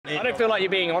I don't feel like you're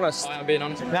being honest. I am being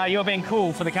honest. No, you're being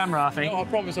cool for the camera, I think. No, I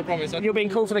promise. You're being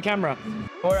cool for the camera.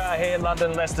 We're out here in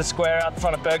London, Leicester Square, out the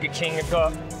front of Burger King. We've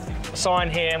got a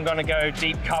sign here. I'm going to go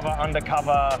deep cover,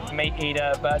 undercover, meat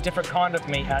eater, but a different kind of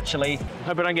meat, actually.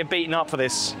 Hope I don't get beaten up for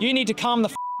this. You need to calm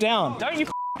the down. Don't you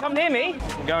come near me.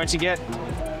 I'm going to get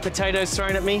potatoes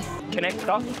thrown at me. Connect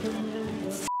up.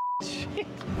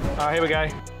 All right, here we go.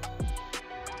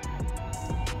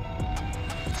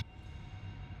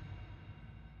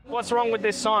 What's wrong with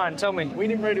this sign? Tell me. We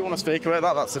didn't really want to speak about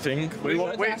that, that's the thing. We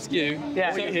ask you,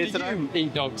 yeah. So here today. you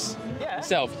eat dogs? Yeah.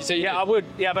 Yourself? So I would,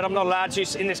 yeah, but I'm not allowed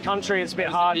to. In this country, it's a bit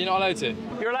hard. You're not allowed to?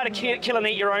 You're allowed to kill and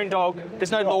eat your own dog.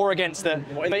 There's no law against it.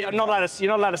 But you're not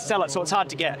allowed to sell it, so it's hard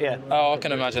to get, yeah. Oh, I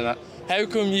can imagine that. How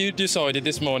come you decided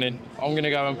this morning, I'm going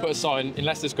to go and put a sign in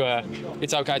Leicester Square,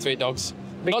 it's okay to eat dogs?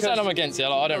 Not saying I'm against it,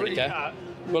 like, I don't really care.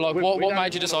 But like, what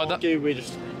made you decide that? We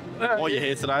just... Why are you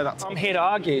here today? I'm here to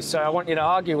argue, so I want you to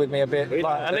argue with me a bit,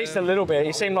 like, at least a little bit.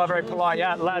 You seem like very polite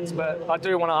lads, but I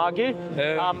do want to argue.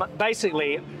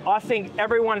 Basically, I think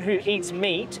everyone who eats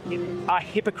meat are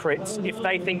hypocrites if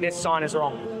they think this sign is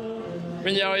wrong. I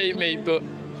mean, yeah, I eat meat, but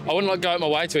I wouldn't like go out my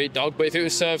way to eat dog, but if it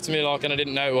was served to me like and I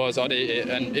didn't know it was, I'd eat it.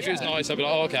 And if it was nice, I'd be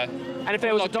like, oh, okay. And if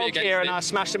there was a dog here and I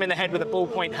smashed him in the head with a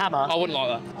ballpoint hammer? I wouldn't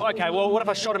like that. Okay, well, what if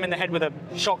I shot him in the head with a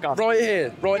shotgun? Right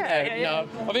here, right there. Yeah.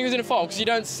 No, I think it was in a farm because you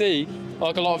don't see,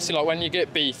 like a lot, obviously, like when you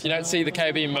get beef, you don't see the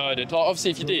cow being murdered. Like,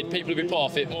 obviously, if you did, people would be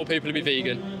part of it, more people would be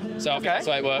vegan. So I think that's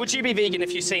the way it works. Would you be vegan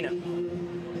if you've seen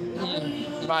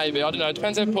it? Maybe, I don't know. It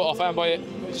depends how put off I am by it.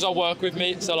 Because I work with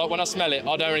meat, so like when I smell it,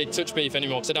 I don't really touch beef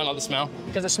anymore because I don't like the smell.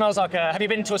 Because it smells like a... Have you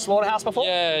been to a slaughterhouse before?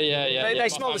 Yeah. They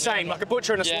smell the same, like a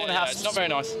butcher in a slaughterhouse. Yeah, it's not very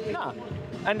nice. No.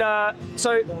 And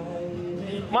so,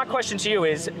 my question to you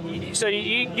is, so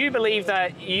you believe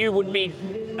that you would be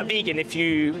a vegan if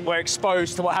you were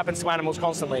exposed to what happens to animals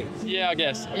constantly? Yeah, I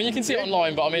guess. I mean, you can see it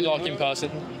online, but I mean like in person.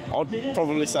 I'd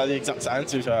probably say the exact same,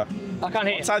 to be fair. I can't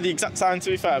hear you. I'd say the exact same, to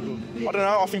be fair, but I don't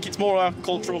know, I think it's more a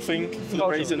cultural thing for the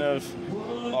reason of,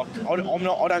 like, I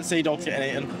don't see dogs getting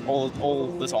eaten all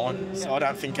the time, so I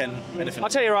don't think anything. I'll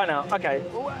tell you right now, okay,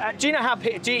 do you know how,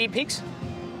 do you eat pigs?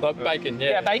 Like bacon, yeah.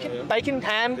 Yeah, bacon? Bacon,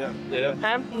 ham? Yeah.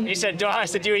 Ham? You said, I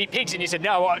said, do you eat pigs? And you said,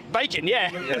 no, what? Bacon,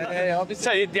 yeah. Yeah,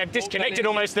 so they've disconnected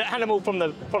almost the animal from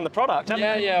the product, haven't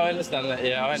they? Yeah, I understand that,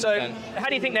 yeah, I understand. So, how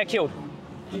do you think they're killed?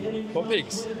 What,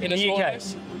 pigs? In the UK?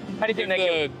 How do you think they're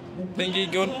killed?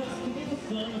 Thingy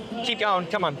gun. Keep going,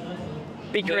 come on.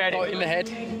 Be creative. In the head.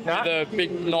 No? The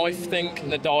big knife thing, and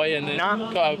the dye, and the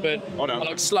cut open. Oh, no.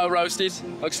 Like slow roasted.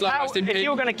 Like slow roasted pig. If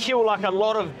you were going to kill like a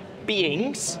lot of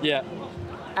beings, yeah,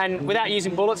 and without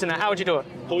using bullets in it, how would you do it?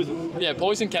 Poison. Yeah,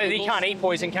 poison chemicals. You can't eat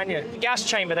poison, can you? Gas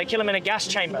chamber, they kill them in a gas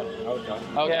chamber.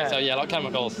 Okay, yeah. So yeah, like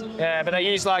chemicals. Yeah, but they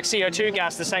use like CO2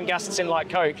 gas, the same gas that's in like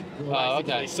Coke. Oh,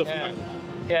 okay.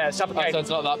 Yeah, suffocate. Oh, so it's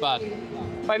not that bad.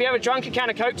 Have you ever drunk a can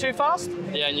of Coke too fast?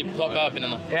 Yeah, and you put burping in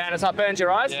there. Yeah, and it's like burns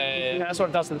your eyes? Yeah. That's what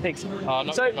it does to the pigs. Oh,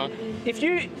 not so, good, man. if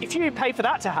you pay for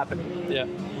that to happen, yeah,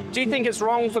 do you think it's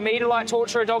wrong for me to like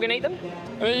torture a dog and eat them?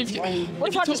 I mean, what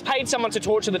if I just paid someone to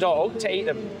torture the dog to eat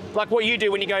them? Like what you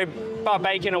do when you go buy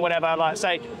bacon or whatever, like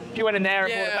say, if you went in there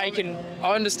and bought a bacon...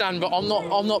 I understand, but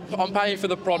I'm paying for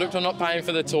the product, I'm not paying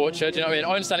for the torture, do you know what I mean?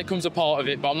 I understand it comes a part of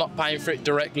it, but I'm not paying for it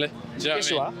directly, do you know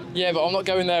what I mean? Yeah, but I'm not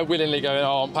going there willingly going,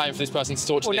 oh, I'm paying for this person to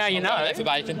torture this. Now you know. I'm for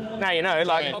bacon. Now you know,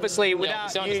 like obviously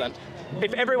without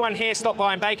if everyone here stopped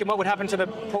buying bacon, what would happen to the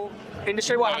pork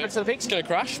industry? What happens to the pigs? It's going to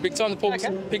crash, big time, the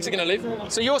pigs are going to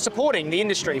live. So you're supporting the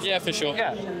industry? Yeah, for sure.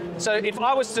 Yeah. So if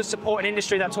I was to support an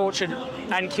industry that tortured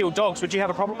and killed dogs, would you have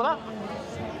a problem with that?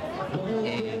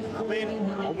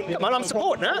 Come on, I'm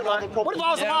supporting it. Like, what if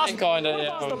I was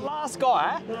the last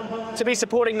guy to be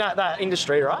supporting that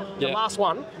industry, right? The last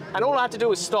one, and all I had to do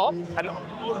was stop, and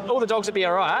all the dogs would be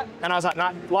all right, and I was like,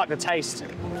 nah, like the taste.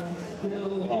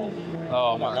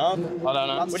 Oh my God. I don't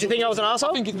know. Would you think I was an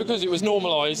arsehole? I think it's because it was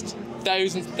normalised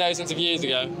thousands of years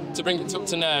ago to bring it up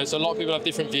to now, so a lot of people have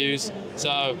different views,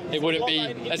 so it wouldn't be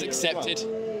as accepted.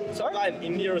 Sorry? Like in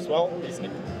India as well, isn't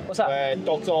it? What's that? Where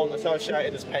dogs aren't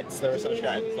associated as pets, they're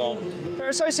associated as well. They're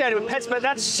associated with pets, but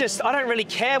that's just, I don't really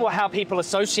care how people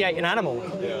associate an animal.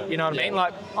 Yeah. You know what I mean?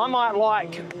 Like, I might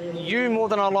like you more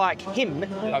than I like him.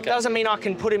 Okay. Doesn't mean I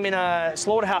can put him in a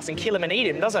slaughterhouse and kill him and eat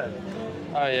him, does it?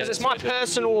 Oh, yeah. Because it's my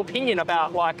personal opinion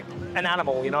about, like, an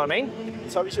animal, you know what I mean?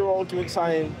 So is your argument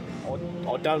saying,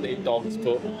 I don't eat dogs,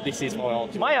 but this is my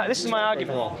argument? This is my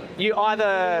argument. You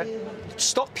either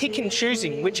stop pick and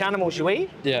choosing which animals you eat.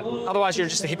 Yeah. Otherwise, you're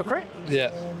just a hypocrite.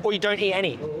 Yeah. Or you don't eat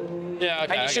any. Yeah,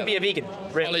 okay. And you should be a vegan.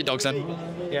 Really. I'll eat dogs then.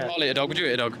 Yeah. I'll eat a dog. Would you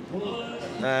eat a dog?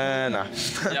 Nah.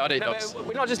 Yeah, I'd eat No, dogs.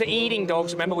 we're not just eating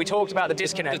dogs, remember? We talked about the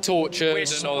disconnect. The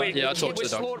tortures and all that. Yeah, I'd torture the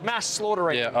dog. Mass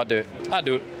slaughtering. Yeah, I'd do it. I'd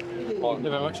do it. Thank you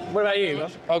very much. What about you?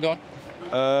 Oh, go on.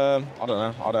 I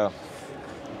don't know.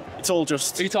 It's all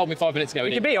just. You told me 5 minutes ago.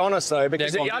 You can be honest though,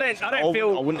 because go on. I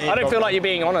don't wouldn't eat feel dog. like you're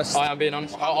being honest. I am being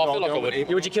honest. I feel like I would.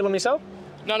 Would you kill him yourself?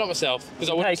 No, not myself, because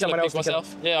I Pay wouldn't kill someone a else pig to kill it.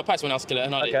 myself. Yeah, I'd pay someone else to kill it,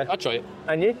 and Okay. I'd try it.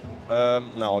 And you? No,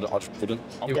 I wouldn't.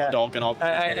 I've got a dog,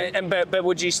 and But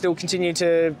would you still continue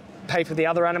to pay for the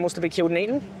other animals to be killed and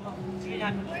eaten?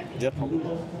 yeah,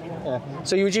 probably.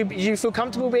 So you feel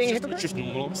comfortable being a It's hypocrite? just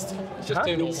normalised. It's just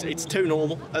too normal. It's too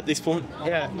normal at this point.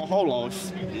 Yeah. My whole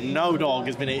life, no dog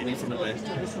has been eaten in front of me,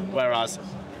 whereas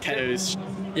cows.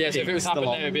 Yeah, so if it was pigs, the happening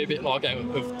lot. there, it'd be a bit like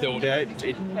of the order.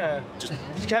 Yeah,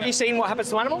 Have you seen what happens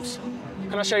to animals?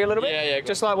 Can I show you a little bit? Yeah, yeah.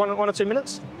 Just like one or 2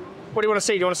 minutes. What do you want to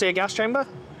see? Do you want to see a gas chamber?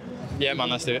 Yeah, man,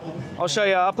 let's do it. I'll show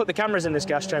you. I'll put the cameras in this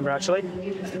gas chamber actually.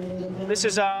 This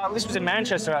was in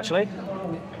Manchester actually.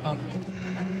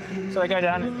 So they go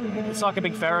down. It's like a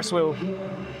big Ferris wheel.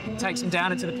 It takes them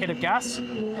down into the pit of gas.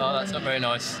 Oh, that's not very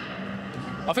nice.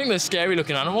 I think they're scary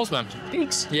looking animals, man.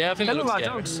 Pigs. Yeah, I think They they look look like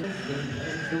scary. dogs.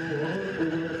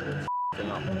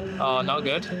 Oh, not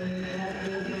good.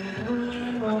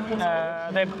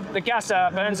 The gas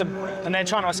burns them, and they're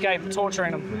trying to escape,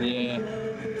 torturing them. Yeah.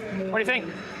 What do you think?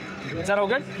 Is that all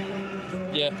good?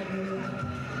 Yeah.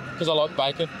 Because I like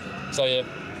bacon. So yeah,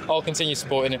 I'll continue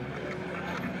supporting it.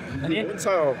 And you?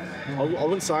 I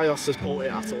wouldn't say I support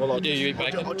it at all. You do, you eat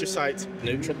bacon? I'd just say it's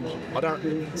neutral. I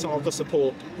don't. So I've got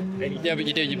support. Yeah, but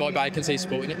you do. You buy bacon, so you're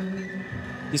supporting it.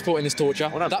 You're supporting this torture.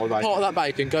 don't That buy bacon. part of that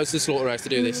bacon goes to the slaughterhouse to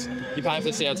do this. You're paying for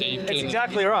the CLT. You're That's killing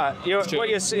exactly right. true.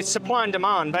 It's supply and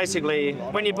demand basically.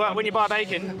 When you buy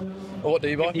bacon, them. What do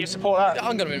you buy? you support that.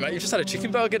 Hang on a minute, mate. You just had a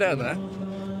chicken burger down there.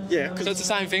 Yeah, So because it's the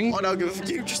same thing. I don't give a fuck.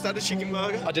 You just had a chicken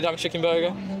burger. I did have a chicken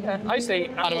burger. I used to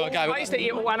eat Animal, I used to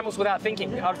eat all animals without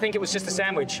thinking. I'd think it was just a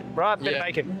sandwich, right? Bit Yeah. of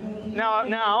bacon.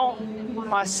 Now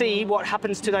I see what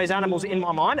happens to those animals in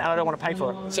my mind, and I don't want to pay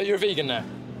for it. So you're a vegan now?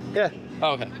 Yeah.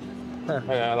 Oh, okay.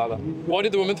 Okay, I like that. Why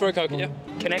did the woman throw coke at you?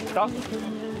 Connect stuff.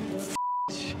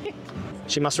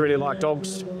 She must really like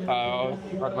dogs, Oh,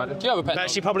 I'd imagine. Do you have a pet but dog?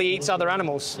 she probably eats other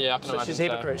animals. Yeah, I can so imagine she's a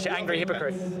so. hypocrite. She's an angry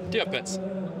hypocrite. Do you have pets?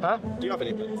 Huh? Do you have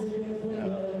any pets?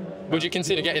 Would you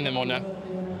consider getting them on now?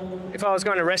 If I was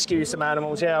going to rescue some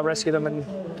animals, yeah, I'll rescue them and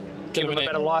give them a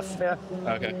better life. Yeah.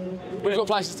 Okay. We've got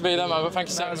places to be there, man, but thank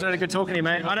you so It much. was really good talking to you,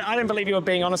 mate. I didn't believe you were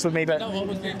being honest with me, but No, I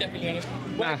was being definitely honest.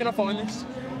 Where can I find this?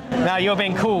 now you're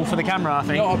being cool for the camera, I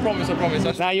think. No, I promise, I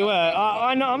promise. No, you were.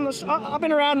 I know. I've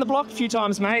been around the block a few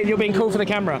times, mate. You're being cool for the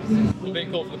camera. I'm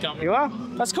being called for the camera. You are.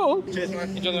 That's cool. Enjoy the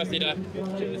rest of your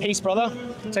day. Peace, brother.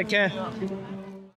 Take care.